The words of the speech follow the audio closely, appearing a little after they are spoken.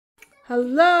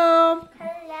Hello.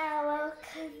 Hello,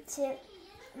 welcome to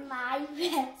my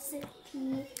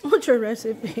recipe. What's your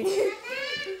recipe? Today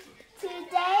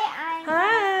I'm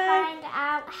gonna find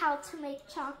out how to make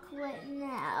chocolate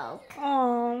milk.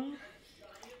 Oh.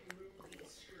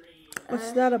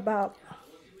 What's that about?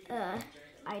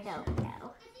 I don't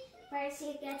know. First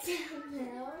you get some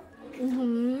milk.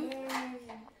 Mm-hmm. Can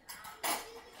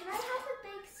I have a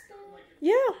big spoon?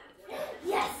 Yeah.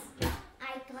 Yes!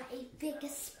 I got a big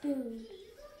spoon.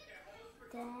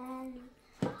 Then,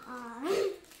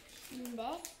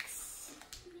 mix.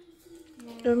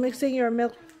 You're mixing your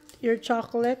milk, your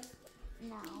chocolate?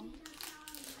 No.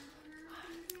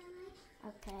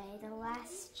 Okay, the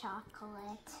last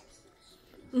chocolate.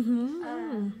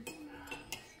 Mm-hmm.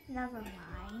 Never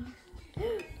mind.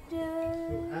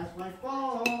 That's my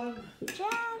phone.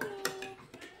 Jenny.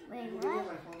 Wait, what?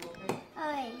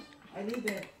 Oh, wait. I need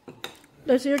it.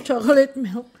 That's your chocolate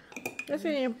milk. That's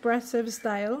an impressive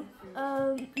style.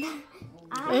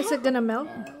 Is it gonna melt?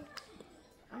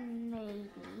 Maybe.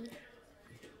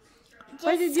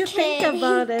 Why did you think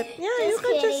about it? Yeah, you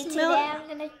can just Today melt. I'm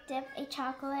gonna dip a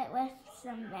chocolate with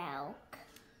some milk.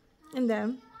 And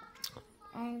then?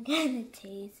 I'm gonna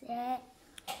taste it.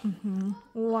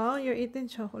 Wow, you're eating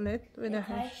chocolate with a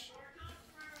Hershey.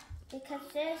 Because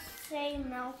this say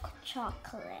milk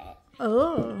chocolate.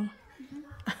 Oh.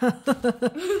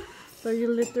 So you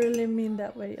literally mean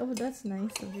that way. Oh, that's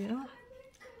nice of you.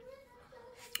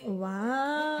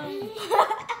 Wow.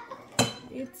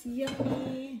 It's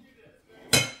yummy.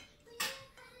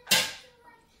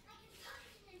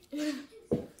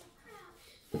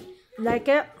 Like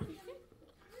it?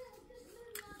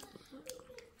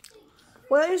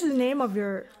 What is the name of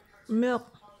your milk?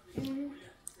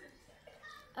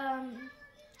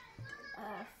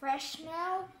 Fresh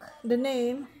milk. The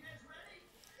name?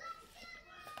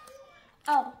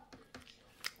 Oh,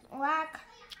 Lactaid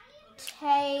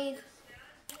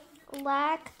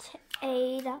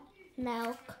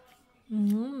milk.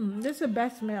 This is the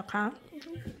best milk, huh?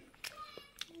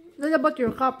 What about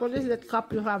your cup? What is that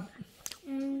cup you have?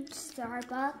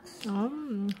 Starbucks.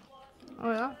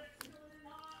 Oh yeah.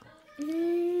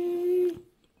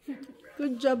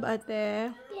 Good job, ate.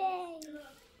 Yay.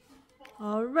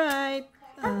 All right.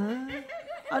 Oh,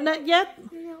 not yet?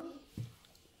 No.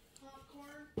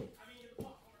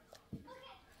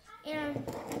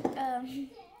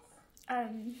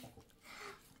 And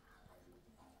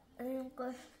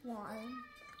English one.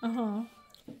 I'm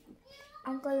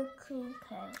gonna cook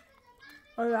it.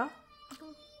 Oh yeah.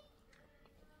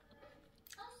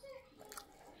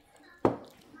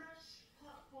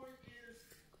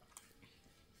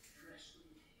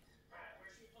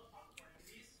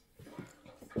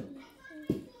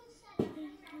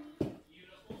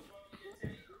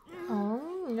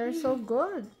 Oh, they're so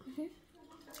good.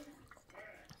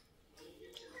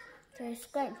 Tastes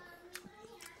good.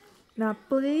 Now,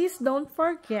 please don't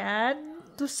forget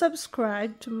to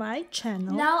subscribe to my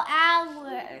channel. No,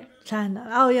 our Channel.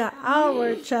 Oh yeah,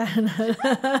 our channel.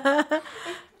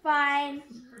 fine.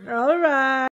 All right.